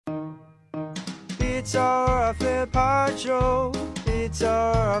It's our fair pacho. It's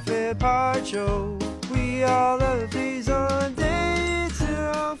our fair pacho. We all love these on day. It's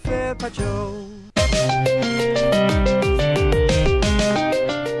our fair pacho.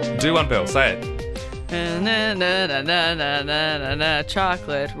 Do one, Bill. Say it.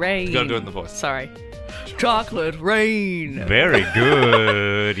 Chocolate rain. You gotta do it in the voice. Sorry. Chocolate rain. Very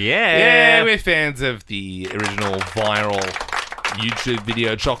good. Yeah. Yeah, we're fans of the original viral YouTube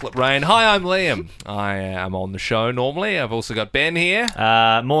video Chocolate Rain. Hi, I'm Liam. I am on the show normally. I've also got Ben here.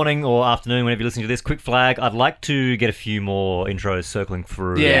 Morning or afternoon, whenever you're listening to this. Quick flag. I'd like to get a few more intros circling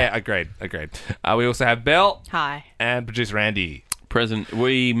through. Yeah, agreed. We also have Belle. Hi. And producer Andy. Present.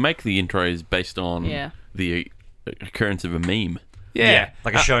 We make the intros based on Yeah. the occurrence of a meme. Yeah.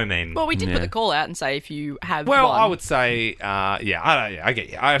 Like a show meme. Well, we did put Yeah. the call out and say if you have Well, one. I would say, I get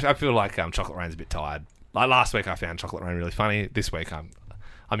you. I feel like Chocolate Rain's a bit tired. Like last week, I found Chocolate Rain really funny. This week, I'm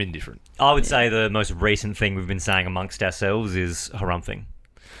indifferent. I would say the most recent thing we've been saying amongst ourselves is harumphing.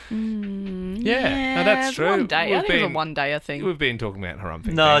 Yeah, no, that's true. One day. I We've think it was been- a one-day thing. We've been talking about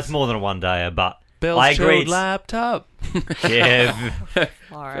harumphing. No, things. it's more than a one-dayer, but Bill's I agree. chilled laptop. Yeah.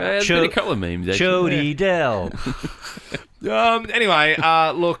 All right. There's been a couple of memes, actually. Chody Dell. Anyway,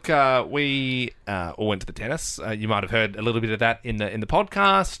 look, we all went to the tennis. You might have heard a little bit of that in the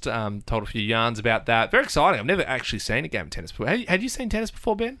podcast. Told a few yarns about that. Very exciting. I've never actually seen a game of tennis before. Had you seen tennis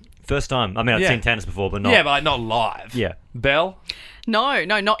before, Ben? First time. I mean, I'd Yeah. seen tennis before, but not... Yeah, but like, not live. Yeah. Belle No,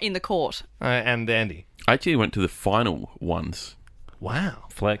 not in the court. and Andy. I actually went to the final once. Wow.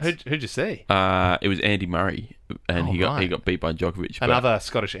 Flex. Who'd you see? It was Andy Murray, and Oh, he right. got beat by Djokovic. but Another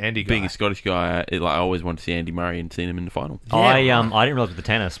Scottish Andy guy. being a Scottish guy, I always wanted to see Andy Murray and seen him in the final. I didn't realise with the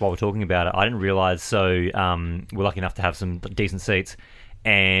tennis, while we're talking about it, I didn't realise, so we're lucky enough to have some decent seats,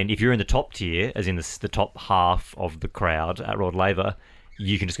 and if you're in the top tier, as in the top half of the crowd at Rod Laver,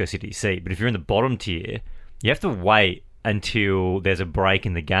 you can just go sit at your seat. But if you're in the bottom tier, you have to wait until there's a break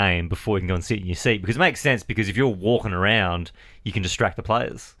in the game before you can go and sit in your seat, because it makes sense, because if you're walking around, you can distract the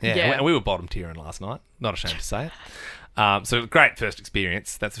players. Yeah, Yeah. and we were bottom tiering last night. Not ashamed to say it. So great first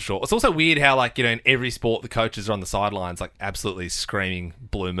experience, that's for sure. It's also weird how, like, you know, in every sport, the coaches are on the sidelines, like, absolutely screaming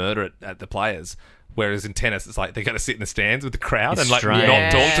blue murder at the players. Whereas in tennis, it's like they got to sit in the stands with the crowd It's and like strange.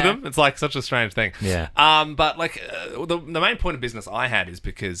 not talk Yeah. to them. It's like such a strange thing. Yeah. But like the main point of business I had is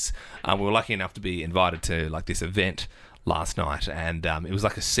because we were lucky enough to be invited to like this event last night, and it was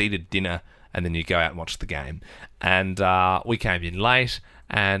like a seated dinner, and then you go out and watch the game. And we came in late,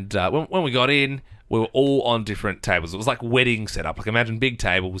 and when we got in, we were all on different tables. It was like wedding setup. Like imagine big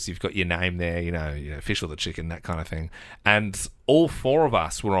tables. You've got your name there, you know, fish or the chicken, that kind of thing. And all four of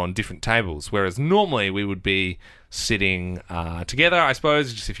us were on different tables, whereas normally we would be sitting together, I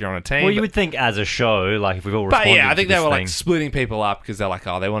suppose, just if you're on a team. Well, you But- would think as a show, like if we've all but responded yeah, I to think they this were thing, like splitting people up because they're like,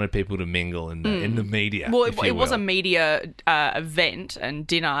 they wanted people to mingle in the media. Well, if you it was will. a media event and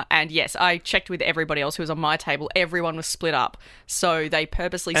dinner, and yes, I checked with everybody else who was on my table. Everyone was split up, so they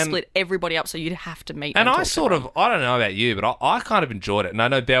purposely And- split everybody up so you'd have to meet. And talk I to sort them. of, I don't know about you, but I kind of enjoyed it. And I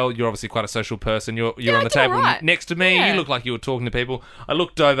know, Belle, you're obviously quite a social person. You're Yeah, on I the did all table right. next to me. Yeah. You look like you were talking to people. I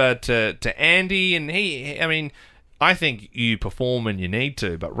looked over to Andy, and I mean, I think you perform when you need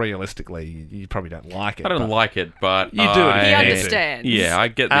to, but realistically, you probably don't like it. I don't but- like it, but You do it. He Yeah. understands. Yeah, I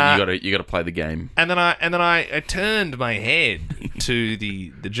get that you got to play the game. And then I turned my head to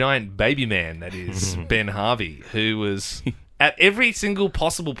the giant baby man that is Ben Harvey, who was at every single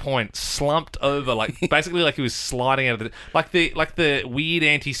possible point slumped over, like basically like he was sliding out of the weird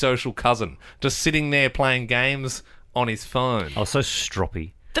antisocial cousin, just sitting there playing games on his phone. I was so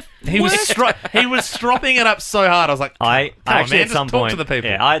stroppy. He was stropping it up so hard. I was like, I come on, actually man, at just some talk point, to the people.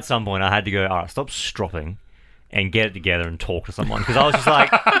 yeah, at some point I had to go, all right, stop stropping and get it together and talk to someone, because I was just like,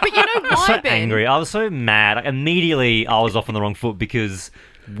 But you know why, so Ben? angry. I was so mad. Like, immediately, I was off on the wrong foot because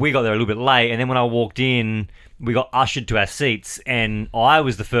we got there a little bit late, and then when I walked in, we got ushered to our seats, and I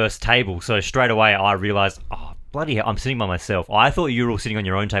was the first table. So straight away, I realised, oh, bloody hell, I'm sitting by myself. I thought you were all sitting on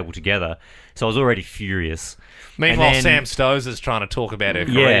your own table together, so I was already furious. Meanwhile, And then- Sam Stowes is trying to talk about her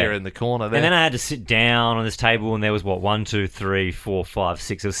career in the corner there. And then I had to sit down on this table, and there was, 1, 2, 3, 4, 5,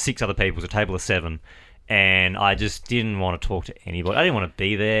 6. There was 6 other people. It was a table of 7. And I just didn't want to talk to anybody. I didn't want to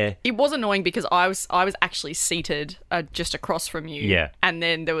be there. It was annoying because I was actually seated just across from you. Yeah. And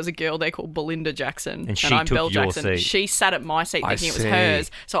then there was a girl there called Belinda Jackson. And she I'm took Belle your Jackson. seat. She sat at my seat I thinking it was see.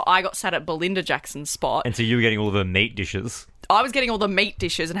 hers. So I got sat at Belinda Jackson's spot. And so you were getting all the meat dishes. I was getting all the meat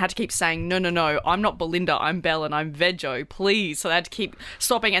dishes and had to keep saying, no, I'm not Belinda, I'm Belle and I'm Vejo, please. So I had to keep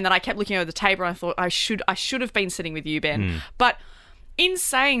stopping, and then I kept looking over the table and I thought I should have been sitting with you, Ben. But in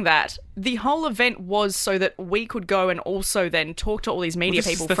saying that, the whole event was so that we could go and also then talk to all these media this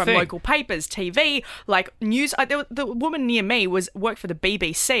is people the from thing. local papers, TV, like news. The woman near me worked for the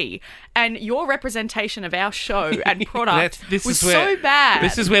BBC, and your representation of our show and product was so bad.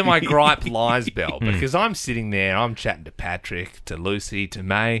 This is where my gripe lies, Belle, because I'm sitting there, I'm chatting to Patrick, to Lucy, to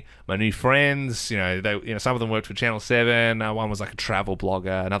May, my new friends. You know, some of them worked for Channel 7. One was like a travel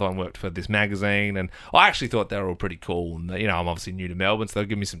blogger. Another one worked for this magazine, and I actually thought they were all pretty cool. And I'm obviously new to Melbourne, so they'll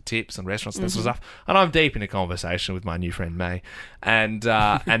give me some tips on restaurants and that sort of stuff. And I'm deep in a conversation with my new friend May, and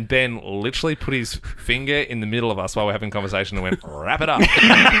Ben literally put his finger in the middle of us while we're having a conversation and went, "Wrap it up."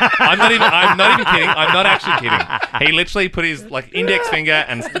 I'm not even kidding. I'm not actually kidding. He literally put his index finger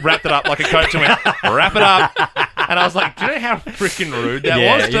and wrapped it up like a coach and went, "Wrap it up." And I was like, do you know how freaking rude that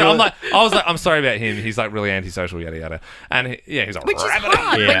was? I was like, I'm sorry about him. He's like really antisocial, yada yada. And he's like, Which is wrap it up.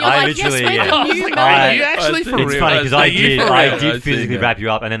 hard. Yeah, when you're I like, literally- yes, yeah. we're the new Are you media. actually for It's real? funny because Are I you for real? did physically wrap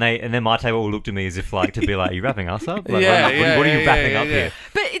you up, and then my table looked at me as if to be like, "Are you wrapping us up? What are you wrapping up here?"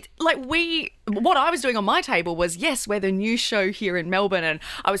 But what I was doing on my table was, yes, we're the news show here in Melbourne, and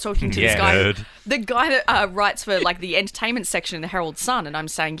I was talking to this guy, nerd. the guy that writes for the entertainment section in the Herald Sun, and I'm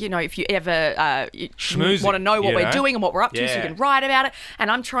saying, if you ever Schmoozing, want to know what you we're know? doing and what we're up to, so you Yeah. can write about it, and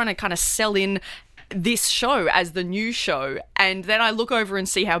I'm trying to kind of sell in this show as the news show, and then I look over and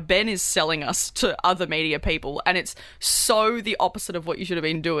see how Ben is selling us to other media people, and it's so the opposite of what you should have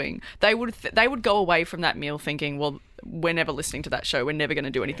been doing. They would go away from that meal thinking, well, we're never listening to that show. We're never going to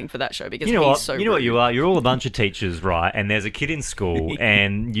do anything for that show because You know he's what? so You know what rude. you are? You're all a bunch of teachers, right? And there's a kid in school,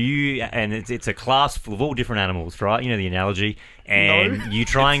 and it's a class full of all different animals, right? You know the analogy, and you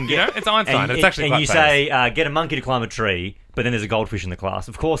try and get it's Einstein. and, It's actually and quite you say get a monkey to climb a tree, but then there's a goldfish in the class.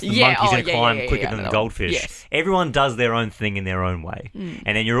 Of course, the monkey's going to climb quicker than the goldfish. Yes. Everyone does their own thing in their own way,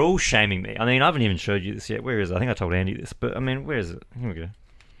 and then you're all shaming me. I mean, I haven't even showed you this yet. Where is it? I think I told Andy this, but I mean, where is it? Here we go.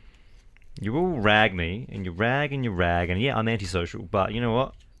 You all rag me, and you rag, and yeah, I'm antisocial, but you know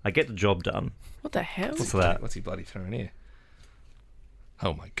what? I get the job done. What the hell? What's that? What's he bloody throwing here?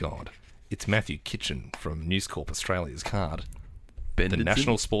 Oh my god. It's Matthew Kitchen from News Corp Australia's card. Ben The did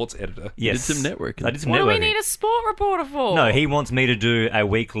national sports editor. Yes. did some networking. I did some What do we networking. need a sport reporter for? No, he wants me to do a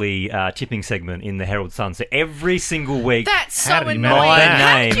weekly tipping segment in the Herald Sun. So every single week. That's so How did he annoying. manage that?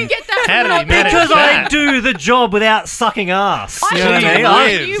 How did you get that? How from did he not manage being- Because that? I do the job without sucking ass. I You know what think I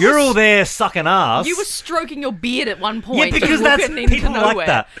mean? you were- You're all there sucking ass. You were stroking your beard at one point. yeah, because and that's looking into people nowhere. like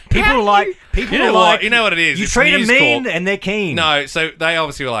that. How People do like you- people You know are what? like You know what it is? You It's treat them News mean Corp. and they're keen. No, so they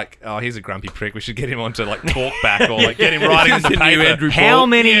obviously were like, oh, he's a grumpy prick. We should get him on to talk back or get him writing in the New paper. Andrew How Paul.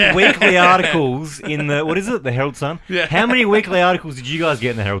 many weekly articles in the what is it? The Herald Sun? Yeah. How many weekly articles did you guys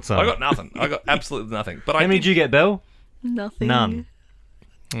get in the Herald Sun? I got nothing. I got absolutely nothing. But How many did you get, Belle? Nothing. None.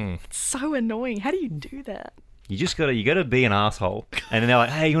 It's so annoying. How do you do that? You just gotta be an asshole, and then they're like,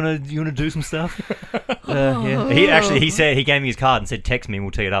 "Hey, you wanna do some stuff?" Yeah. He said he gave me his card and said, "Text me, and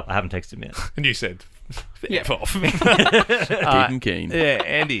we'll tee it up." I haven't texted him yet. And you said, Yeah. F off. Keep him keen. Yeah,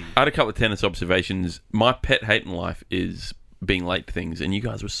 Andy. I had a couple of tennis observations. My pet hate in life is being late to things, and you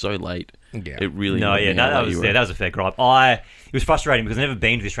guys were so late. Yeah. It really No, annoyed yeah, me how that late was you were. that was a fair gripe. It was frustrating because I've never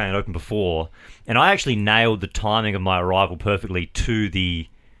been to the Australian Open before, and I actually nailed the timing of my arrival perfectly to the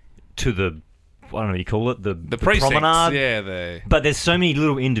I don't know what you call it, the Precincts. promenade. Yeah, But there's so many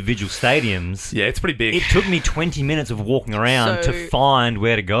little individual stadiums. yeah, it's pretty big. It took me 20 minutes of walking around So- to find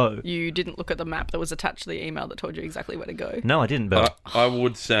where to go. You didn't look at the map that was attached to the email that told you exactly where to go. No, I didn't. But I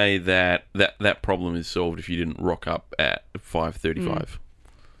would say that problem is solved if you didn't rock up at 5:35.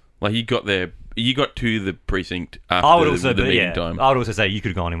 Like you got to the precinct after I would also, the meeting yeah, time. I would also say you could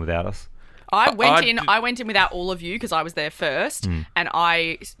have gone in without us. I went I in. did- I went in without all of you because I was there first, and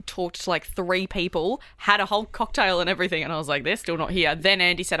I talked to 3 people, had a whole cocktail and everything, and I was like, "They're still not here." Then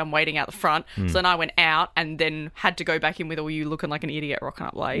Andy said, "I'm waiting out the front," so then I went out and then had to go back in with all you looking like an idiot rocking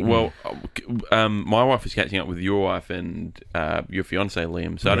up late. Well, my wife was catching up with your wife and your fiance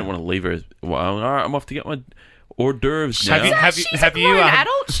Liam, so I didn't want to leave her. Well, all right, I'm off to get my hors d'oeuvres now. She's a grown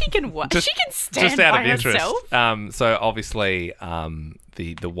adult. She can she can stand just out by of interest. herself. So obviously,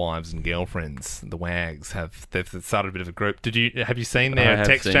 the wives and girlfriends, the wags, they've started a bit of a group. Have you seen I their have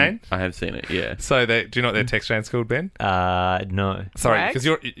text seen- chain? I have seen it. Yeah. So do you know what their text chain's called, Ben? No. Sorry, Wags?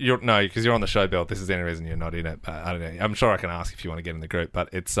 because you're on the show, Bill. This is the only reason you're not in it. But I don't know. I'm sure I can ask if you want to get in the group. But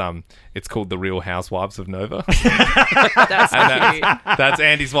it's called the Real Housewives of Nova. That's cute. That's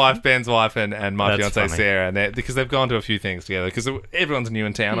Andy's wife, Ben's wife, and my That's fiance funny. Sarah. And because they've gone to a few things together. Because everyone's new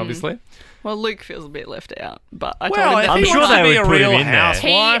in town, obviously. Well, Luke feels a bit left out, but I Well, told him if that I'm he sure wants to they be would a put him real in there.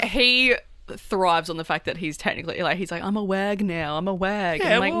 housewife. he thrives on the fact that he's technically he's like, I'm a wag now. I'm a wag.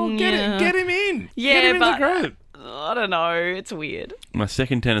 Yeah, I'm like, well, yeah. get him in. Yeah, get him but in the group. I don't know. It's weird. My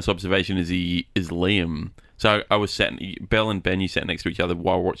second tennis observation is Liam. So I was Belle and Ben, you sat next to each other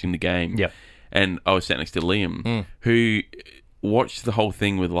while watching the game. Yep. And I was sat next to Liam, who watched the whole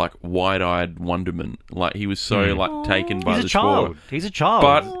thing with like wide-eyed wonderment. Like he was so like taken by He's the a child. sport, He's a child.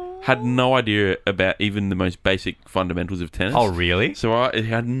 but had no idea about even the most basic fundamentals of tennis. Oh, really? So I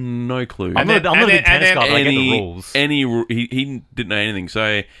had no clue. I'm not a big tennis guy, but I get the rules. He didn't know anything.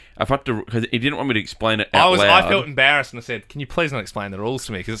 So I've had to, because he didn't want me to explain it out loud. I felt embarrassed and I said, "Can you please not explain the rules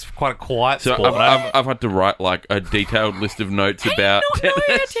to me? Because it's quite a quiet So sport." I've had to write like a detailed list of notes about Not know how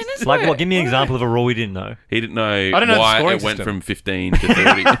tennis. tennis Like, works. what? Give me an example of a rule you didn't know. He didn't know don't know the why scoring it went system. from 15 to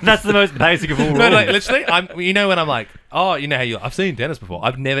 30. That's the most basic of all rules. No, like, literally, you know when I'm like, oh, you know how I've seen tennis before.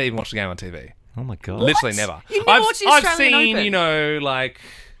 I've never even watched a game on TV. Oh my god. Literally never. You've never watched the I've Australian seen, Open? you know, like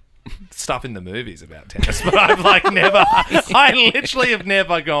stuff in the movies about tennis, but I've like never. I literally have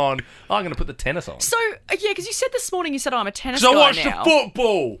never gone. Oh, I'm going to put the tennis on So, yeah, because you said this morning, you said, I'm a tennis because guy I watch now. the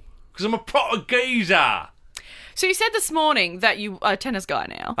football because I'm a proper geezer. So you said this morning that you are a tennis guy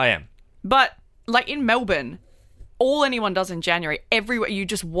now. I am. But, like, in Melbourne, all anyone does in January, everywhere, you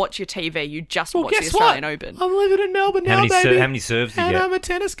just watch your TV, you just watch the guess Australian what? Open. I'm living in Melbourne How now, many baby. how many serves do you And get? I'm a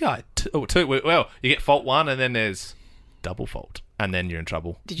tennis guy. Two. Well, you get fault one, and then there's double fault, and then you're in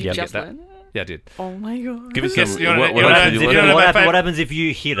trouble. Did you Yeah, just get that. learn that? Yeah, I did. Oh my god. Give us So guess. You wanna what know else my- did you you learn? wanna know my what favourite- happens if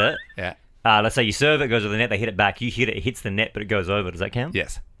you hit it? Yeah. Let's say you serve it, goes to the net, they hit it back. You hit it, it hits the net, but it goes over. Does that count?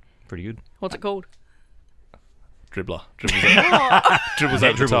 Yes. Pretty good. What's it called? Dribbler. Dribbles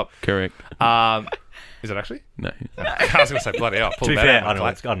over the top. Correct. Is it actually? No. I was going to say bloody hell. To be fair, I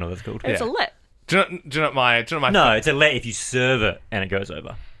don't know what it's called. It's a let. Do you know what my No, it's a let if you serve it and it goes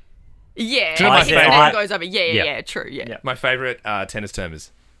over. Yeah. Do you know my if the favourite- net goes over. Yeah, Yeah. yeah, true, yeah. Yeah. my favorite tennis term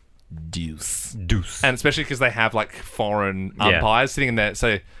is deuce, Deuce. and especially because they have like foreign Yeah. umpires sitting in there.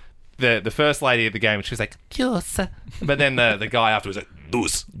 So the first lady of the game, she was like deuce, but then the guy afterwards was like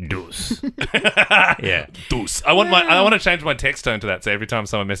deuce. Deuce. Yeah. Deuce. I want to change my text tone to that. So every time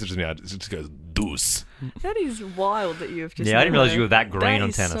someone messages me, it just goes deuce. That is wild that you have just Yeah, I didn't realise known. you were that green That on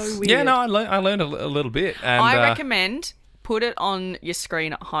is tennis. So weird. Yeah, no, I learned a little bit. And, I recommend put it on your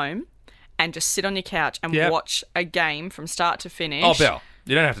screen at home and just sit on your couch and Yep. watch a game from start to finish. Oh, Belle,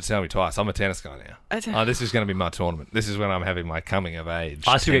 you don't have to tell me twice. I'm a tennis guy now. Okay. Oh, this is going to be my tournament. This is when I'm having my coming of age.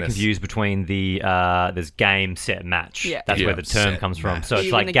 I still get tennis. confused between the there's game, set, match. Yeah. That's Yeah. where the term Set, comes from. match. So You it's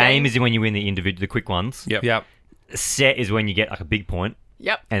win like the game game. is when you win the individual, the quick ones. Yep. Set is when you get like a big point,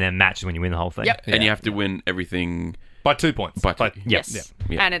 Yep. and then match is when you win the whole thing. Yep. And you have to win everything. By 2 points. By two. Yes.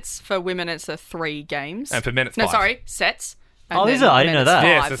 Yeah. And it's for women. It's 3 games. And for men, it's no, 5. sorry, sets. And Oh, is then it? I didn't men know it's that.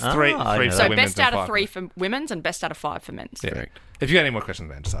 Yes, 5. it's Ah, three I for didn't know So that. women's best and out of 5 3 men. for women's and best out of 5 for men's. Yeah. Correct. If you got any more questions,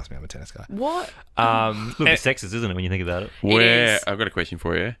 man, just ask me. I'm a tennis guy. What? It's a little bit sexist, isn't it, when you think about it? Where is. I've got a question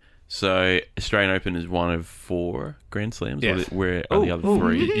for you. So Australian Open is one of 4 Grand Slams. Yes. Where are the other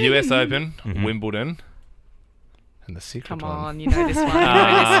 3? US Open, Wimbledon, and the secret Come one. on, you know this one. You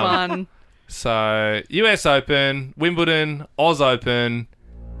know this one. So US Open, Wimbledon, Oz Open,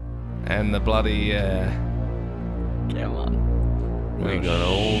 and the bloody Come on. We got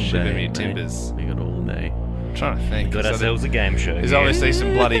all Shiver day. me mate. timbers. We got all day. I'm trying to think. Got So ourselves a game show. there's here. obviously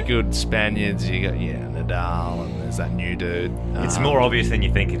some bloody good Spaniards. You got Nadal, and there's that new dude. It's more obvious than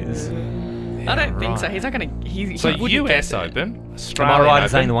you think it is. I don't think so. He's not going to. He So wouldn't US get it. Open, Am Australian I right in Open,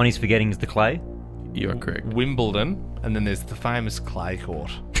 saying the one he's forgetting is the clay? You are correct. Wimbledon, and then there's the famous clay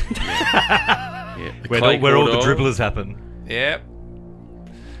court. Yeah. The Where, clay where all the court, dribblers happen. Yep.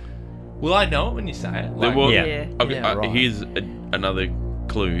 Will I know it when you say it? There was, Yeah. Okay, Yeah, right. Here's another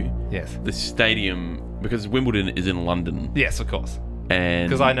clue. Yes. The stadium, because Wimbledon is in London, Yes, of course. and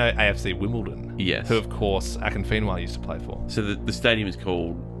Because I know AFC Wimbledon. Yes. Who, of course, Akinfenwa used to play for. so the stadium is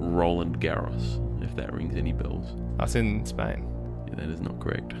called Roland Garros. If that rings any bells, That's in Spain. yeah, that is not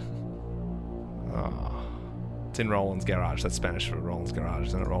correct. Oh. It's in Roland's Garage. That's Spanish for Roland's Garage,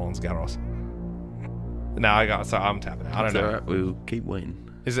 isn't it? Roland's Garros. No, I'm tapping out. I don't It's know. alright, we'll keep waiting.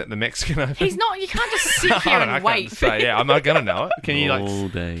 Is it the Mexican Open? He's not. You can't just sit I here don't know, I and can't wait. say, yeah, I'm not gonna know it. Can you like? all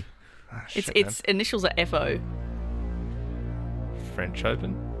day? Ah, It's shit, its initials are FO. man. French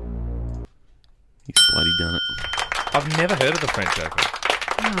Open. He's bloody done it. I've never heard of the French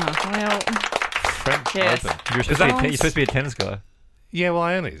Open. Well, French Yes. Open. You're Is supposed, that- you're supposed to be a tennis guy. Yeah, well,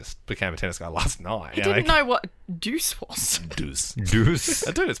 I only just became a tennis guy last night. he didn't know what deuce was. Deuce. Deuce.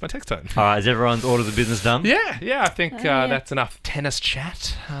 I do. It's my text tone. All right, is everyone's orders of business done? Yeah. I think yeah. that's enough tennis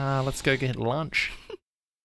chat. Let's go get lunch.